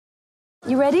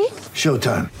You ready?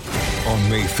 Showtime. On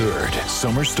May 3rd,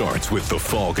 summer starts with The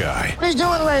Fall Guy. Let's do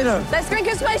it later. Let's drink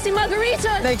a spicy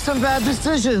margarita. Make some bad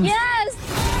decisions. Yes!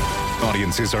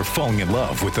 Audiences are falling in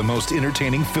love with the most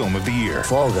entertaining film of the year.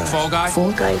 Fall Guy. Fall Guy?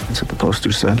 Fall guy. That's what the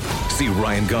poster said. See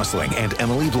Ryan Gosling and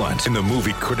Emily Blunt in the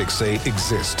movie critics say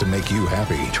exists to make you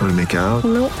happy. Trying to make it out?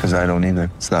 Nope. Because I don't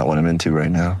either. It's not what I'm into right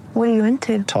now. What are you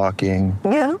into? Talking.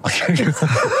 Yeah.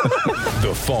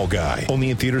 The Fall Guy.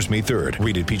 Only in theaters May 3rd.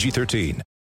 Rated PG-13.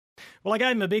 Well, I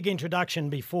gave him a big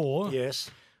introduction before. Yes.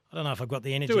 I don't know if I've got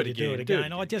the energy to do it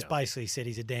again. I just basically said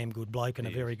he's a damn good bloke and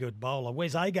a very good bowler.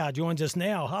 Wes Agar joins us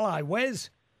now. Hello, Wes.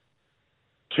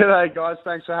 G'day, guys.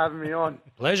 Thanks for having me on.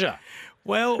 Pleasure.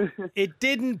 Well, it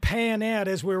didn't pan out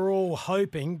as we were all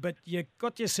hoping, but you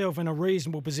got yourself in a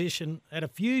reasonable position at a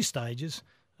few stages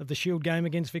of the Shield game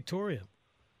against Victoria.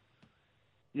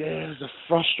 Yeah, it was a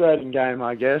frustrating game,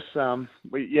 I guess.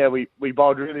 We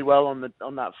bowled really well on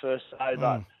that first day,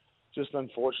 but just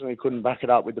unfortunately couldn't back it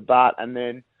up with the bat. And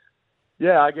then,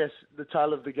 I guess the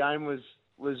tail of the game was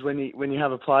when you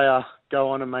have a player go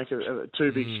on and make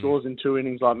two big scores in two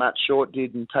innings like Matt Short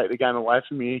did and take the game away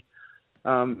from you.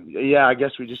 I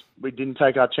guess we didn't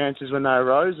take our chances when they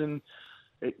arose, and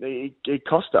it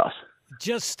cost us.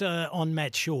 Just on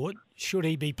Matt Short, should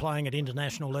he be playing at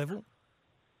international level?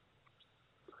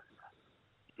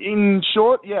 In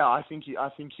short, I think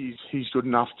he's good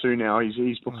enough too now.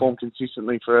 He's performed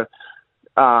consistently for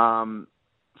a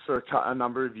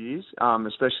number of years,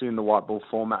 especially in the white ball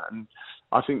format, and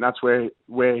I think that's where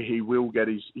he will get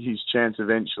his chance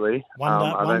eventually.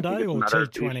 One day or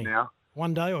T20?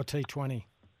 One day or T20?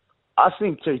 I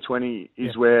think T20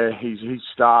 is where he's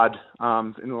starred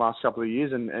in the last couple of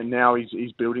years, and now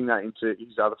he's building that into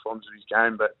his other forms of his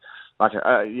game. But like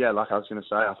I was going to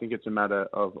say, I think it's a matter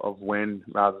of when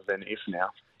rather than if now.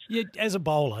 Yeah, as a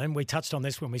bowler, and we touched on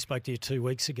this when we spoke to you 2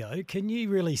 weeks ago, can you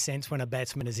really sense when a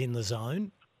batsman is in the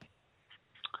zone?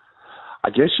 I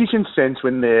guess you can sense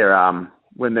when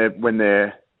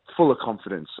they're full of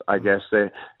confidence. I guess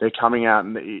they're coming out,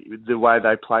 and the way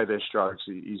they play their strokes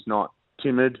is not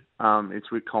timid.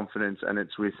 It's with confidence, and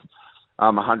it's with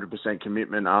 100%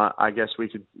 commitment. I guess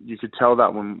you could tell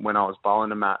that when I was bowling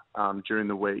him during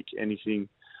the week. Anything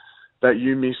that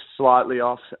you missed slightly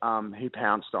off, he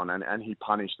pounced on and he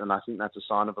punished. And I think that's a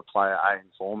sign of a player in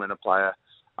form and a player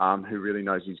who really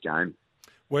knows his game.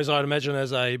 Whereas I'd imagine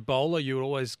as a bowler, you were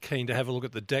always keen to have a look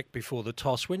at the deck before the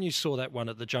toss. When you saw that one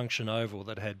at the Junction Oval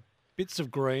that had bits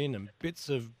of green and bits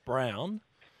of brown,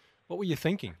 what were you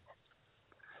thinking?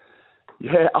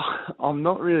 Yeah, I'm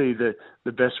not really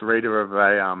the best reader of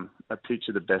a pitch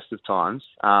at the best of times.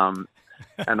 And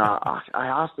I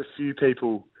asked a few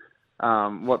people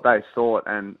what they thought,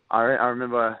 and I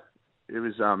remember it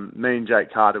was me and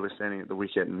Jake Carter were standing at the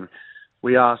wicket, and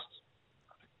we asked,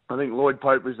 I think Lloyd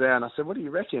Pope was there, and I said, "What do you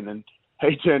reckon?" And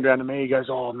he turned around to me, he goes,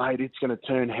 "Oh, mate, it's going to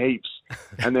turn heaps."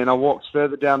 And then I walked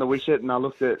further down the wicket, and I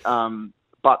looked at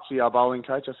Butsy, our bowling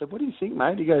coach. I said, "What do you think,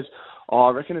 mate?" He goes, "Oh,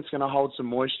 I reckon it's going to hold some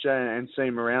moisture and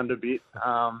seam around a bit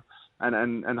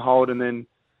and hold." And then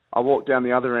I walked down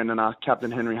the other end, and our captain,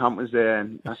 Henry Hunt, was there,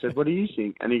 and I said, "What do you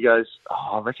think?" And he goes, "Oh,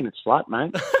 I reckon it's flat,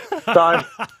 mate." So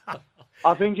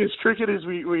I think as cricketers,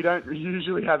 we don't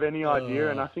usually have any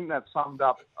idea, and I think that summed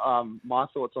up my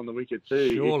thoughts on the wicket too.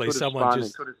 Surely it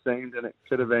could have seamed, and it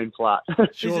could have been flat.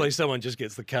 Surely someone just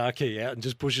gets the car key out and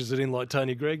just pushes it in like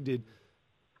Tony Greig did.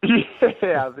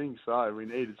 Yeah, I think so. We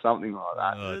needed something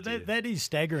like that. That is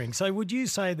staggering. So would you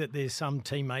say that there's some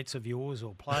teammates of yours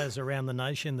or players around the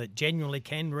nation that genuinely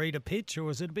can read a pitch,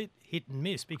 or is it a bit hit and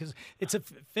miss? Because it's a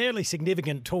fairly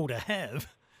significant tool to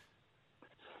have.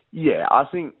 Yeah, I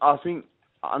think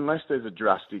unless there's a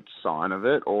drastic sign of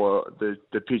it, or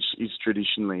the pitch is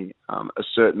traditionally a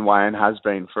certain way and has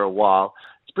been for a while,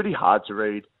 it's pretty hard to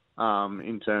read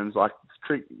in terms like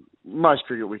most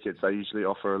cricket wickets. They usually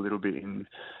offer a little bit in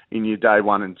your day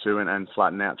 1 and 2 and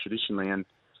flatten out traditionally, and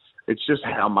it's just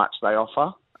how much they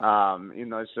offer in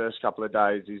those first couple of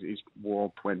days is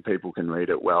warp when people can read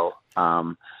it well.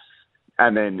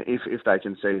 And then if they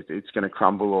can see it's going to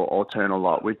crumble or turn a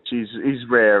lot, which is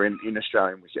rare in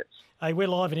Australian wickets. Hey, we're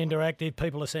live and interactive.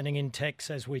 People are sending in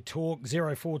texts as we talk.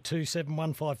 0427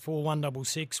 154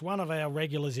 166. One of our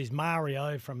regulars is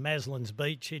Mario from Maslin's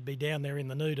Beach. He'd be down there in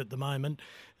the nude at the moment.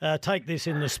 Take this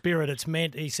in the spirit it's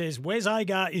meant. He says, Wes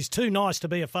Agar is too nice to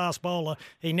be a fast bowler.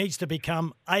 He needs to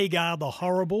become Agar the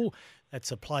Horrible.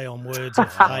 That's a play on words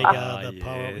of Agar the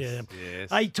poet. Yes.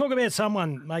 Hey, talk about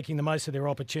someone making the most of their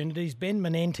opportunities. Ben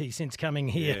Manenti, since coming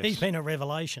here, he's been a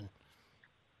revelation.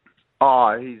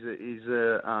 Oh, he's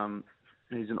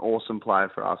an awesome player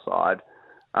for our side.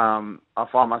 I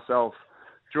find myself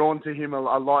drawn to him a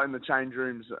lot in the change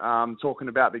rooms, talking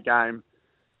about the game.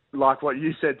 Like what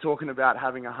you said, talking about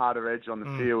having a harder edge on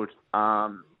the field.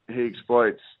 He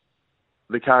exploits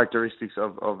the characteristics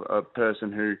of a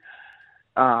person who,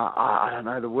 I don't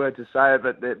know the word to say it,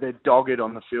 but they're dogged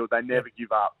on the field. They never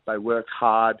give up. They work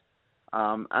hard.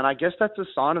 And I guess that's a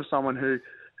sign of someone who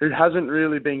hasn't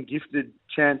really been gifted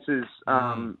chances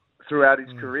throughout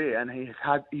his career, and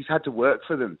he's had to work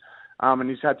for them, and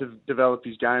he's had to develop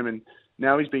his game, and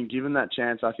now he's been given that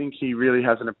chance. I think he really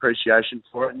has an appreciation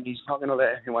for it, and he's not going to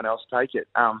let anyone else take it.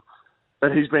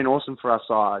 But he's been awesome for our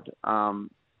side,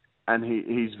 and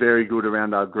he's very good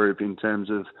around our group in terms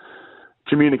of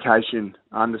communication,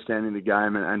 understanding the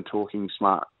game, and talking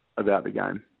smart about the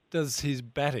game. Does his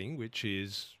batting, which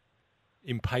is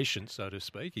impatient, so to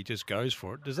speak, he just goes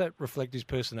for it, does that reflect his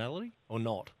personality or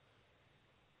not?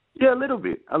 Yeah, a little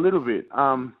bit.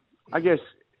 I guess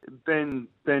Ben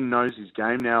knows his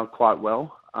game now quite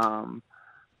well,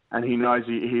 and he knows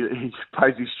he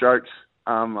plays his strokes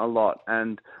a lot.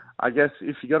 And I guess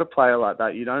if you got a player like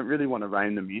that, you don't really want to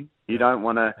rein them in. You don't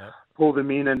want to pull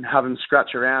them in and have them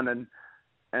scratch around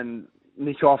and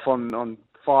nick off on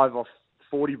 5 off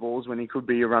 40 balls when he could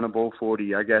be a runner ball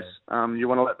 40. I guess you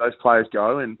want to let those players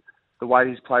go. And the way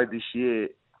he's played this year,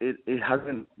 it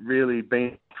hasn't really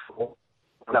been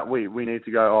that we need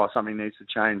to go, something needs to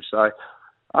change. So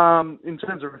in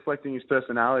terms of reflecting his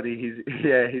personality,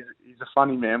 he's a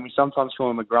funny man. We sometimes call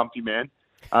him a grumpy man,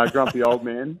 grumpy old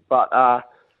man. But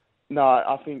no,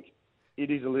 I think it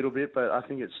is a little bit, but I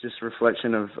think it's just a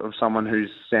reflection of someone who's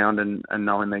sound and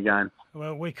knowing their game.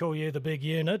 Well, we call you the big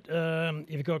unit.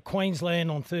 You've got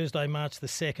Queensland on Thursday, March the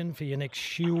 2nd for your next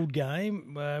Shield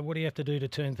game. What do you have to do to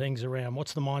turn things around?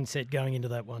 What's the mindset going into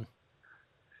that one?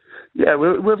 Yeah,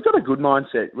 we've got a good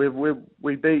mindset.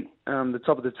 We beat the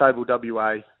top of the table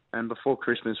WA, and before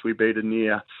Christmas we beat a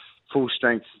near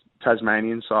full-strength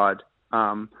Tasmanian side.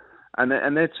 And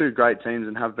they're two great teams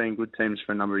and have been good teams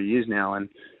for a number of years now. And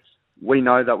we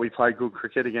know that we play good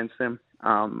cricket against them.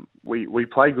 We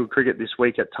play good cricket this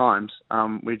week at times.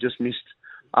 We just missed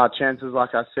our chances,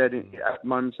 like I said, at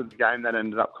moments of the game that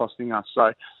ended up costing us.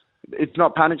 So it's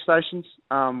not panic stations.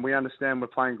 We understand we're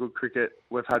playing good cricket.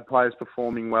 We've had players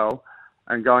performing well,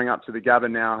 and going up to the Gabba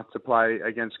now to play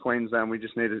against Queensland, we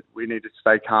need to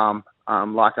stay calm,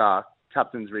 like our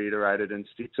captain's reiterated, and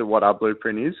stick to what our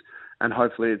blueprint is, and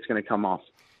hopefully it's going to come off.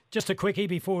 Just a quickie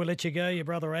before we let you go. Your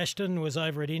brother Ashton was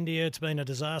over at India. It's been a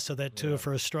disaster, that tour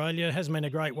for Australia. Hasn't been a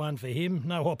great one for him.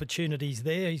 No opportunities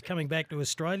there. He's coming back to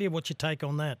Australia. What's your take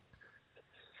on that?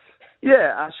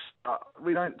 Yeah, Ash,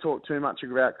 we don't talk too much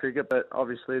about cricket, but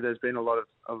obviously there's been a lot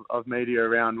of media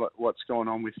around what's going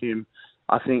on with him.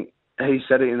 I think he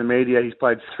said it in the media. He's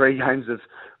played 3 games of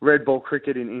red ball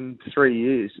cricket in 3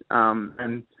 years,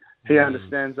 and he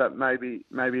understands that maybe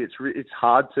it's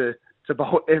hard to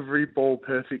bowl every ball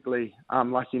perfectly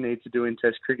like you need to do in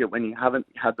Test cricket when you haven't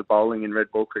had the bowling in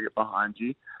red ball cricket behind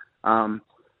you.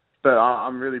 But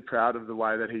I'm really proud of the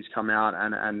way that he's come out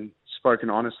and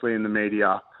spoken honestly in the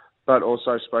media, but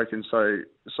also spoken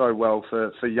so well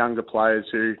for younger players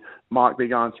who might be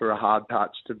going through a hard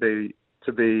patch to be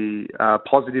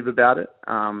positive about it.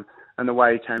 And the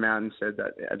way he came out and said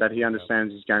that he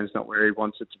understands his game's not where he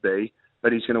wants it to be,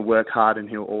 but he's going to work hard and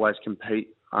he'll always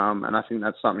compete. And I think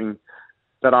that's something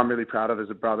that I'm really proud of as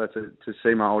a brother, to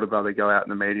see my older brother go out in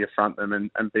the media, front them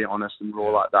and be honest and raw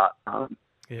like that.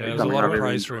 There was a lot of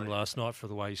praise for him last night for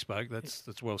the way he spoke. That's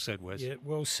well said, Wes. Yeah,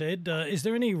 well said. Is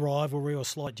there any rivalry or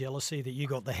slight jealousy that you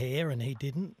got the hair and he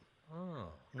didn't?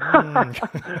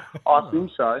 I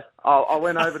think so. I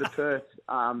went over to Perth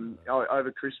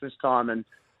over Christmas time, and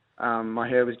my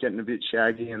hair was getting a bit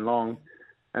shaggy and long.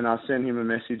 And I sent him a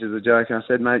message as a joke, and I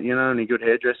said, "Mate, you know any good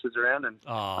hairdressers around?" And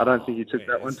I don't think he took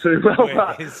that one too well.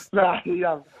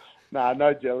 But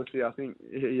no jealousy. I think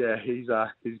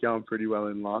he's going pretty well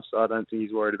in life, so I don't think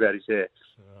he's worried about his hair.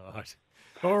 Right.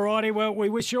 All righty. Well, we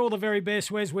wish you all the very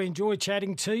best, Wes. We enjoyed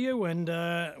chatting to you, and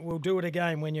we'll do it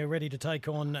again when you're ready to take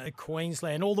on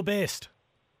Queensland. All the best.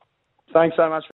 Thanks so much.